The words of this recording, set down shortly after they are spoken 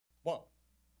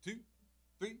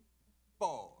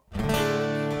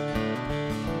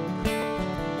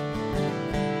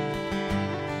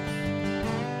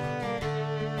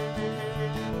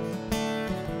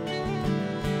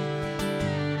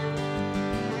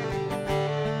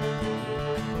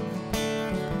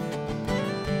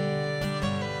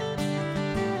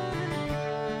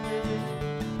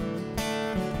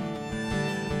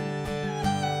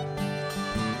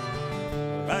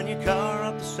Run your car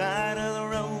up the side of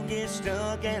the road, get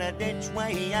stuck in a ditch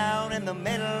way out in the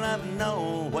middle of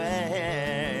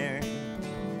nowhere.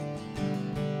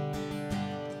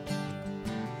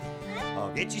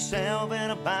 Or get yourself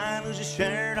in a bind, lose your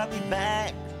shirt off your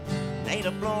back. Need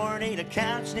a floor, need a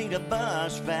couch, need a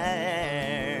bus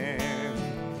fare.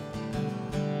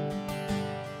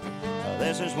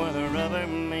 This is where the rubber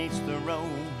meets the road.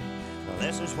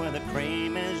 This is where the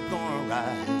cream is gonna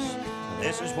rise.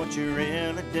 This is what you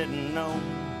really didn't know.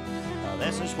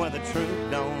 This is where the truth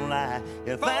don't lie.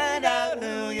 You find out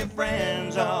who your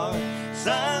friends are.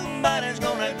 Somebody's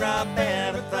gonna drop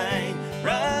everything,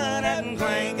 run out and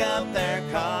crank up their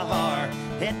car.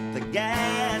 Hit the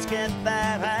gas, get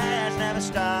that ass, never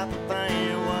stop to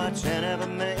think what's in it for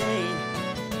me.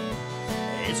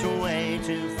 It's way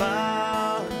too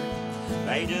far.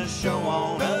 They just show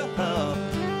on up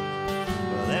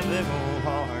with their big old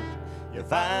heart. You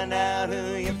find out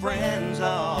who your friends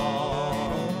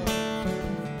are.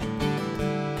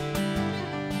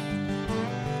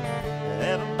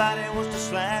 Everybody wants to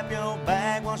slap your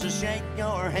back, wants to shake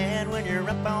your hand when you're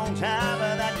up on top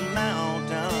of that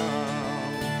mountain.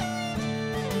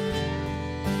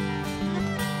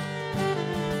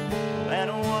 Let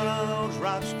one of those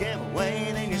rocks give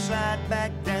away, then you slide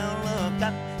back down, look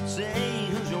up, see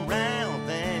who's around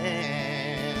then.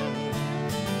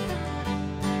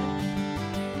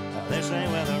 This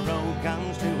ain't where the road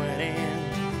comes to an end.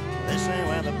 This ain't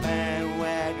where the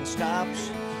bandwagon stops.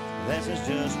 This is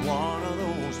just one of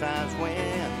those times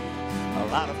when a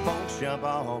lot of folks jump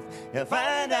off. You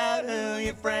find out who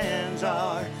your friends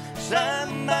are.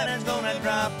 Somebody's gonna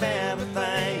drop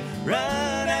everything,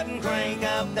 run out and crank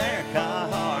up their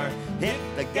car. Hit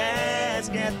the gas,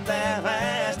 get that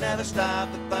fast, never stop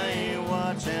to think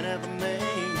what's in it for me.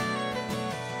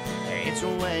 It's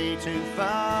way too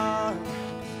far.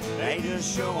 They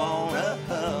just show on up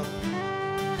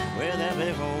with that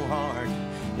big old heart.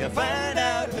 You find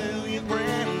out who your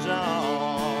friends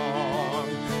are.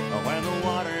 When the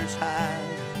water's high,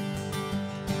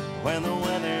 when the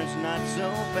weather's not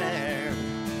so fair,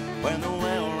 when the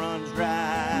well runs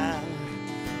dry,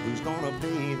 who's gonna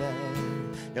be there?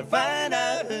 You find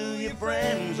out who your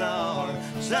friends are.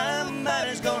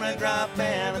 Somebody's gonna drop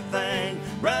everything,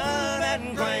 run out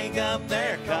and crank up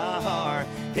their car.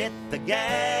 Hit the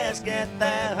gas, get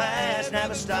that fast,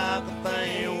 never stop to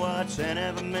think what's in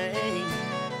it for me.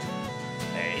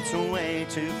 It's way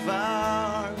too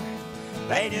far.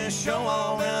 They just show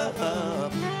on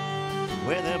up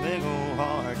with a big old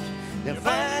heart. You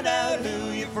find out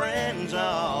who your friends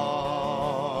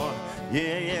are.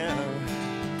 Yeah, yeah.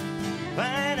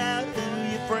 Find out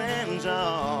who your friends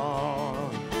are.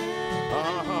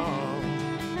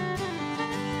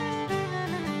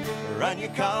 Run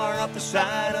your car up the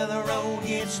side of the road,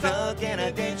 get stuck in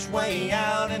a ditch way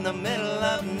out in the middle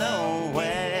of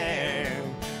nowhere.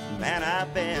 Man,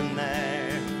 I've been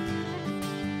there.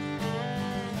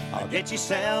 Or get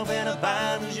yourself in a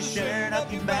bind, lose your shirt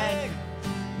off your back.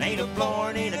 Need a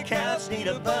floor, need a couch, need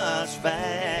a bus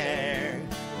fare.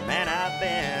 Man, I've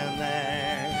been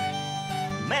there.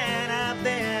 Man, I've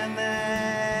been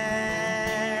there.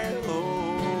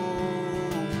 Oh,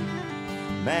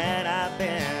 man, I've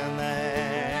been there.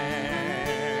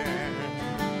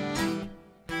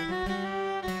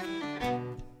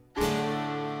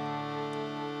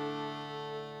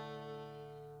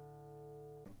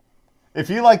 If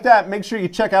you like that, make sure you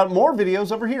check out more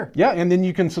videos over here. Yeah, and then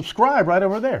you can subscribe right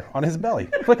over there on his belly.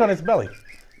 Click on his belly.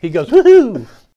 He goes, woohoo!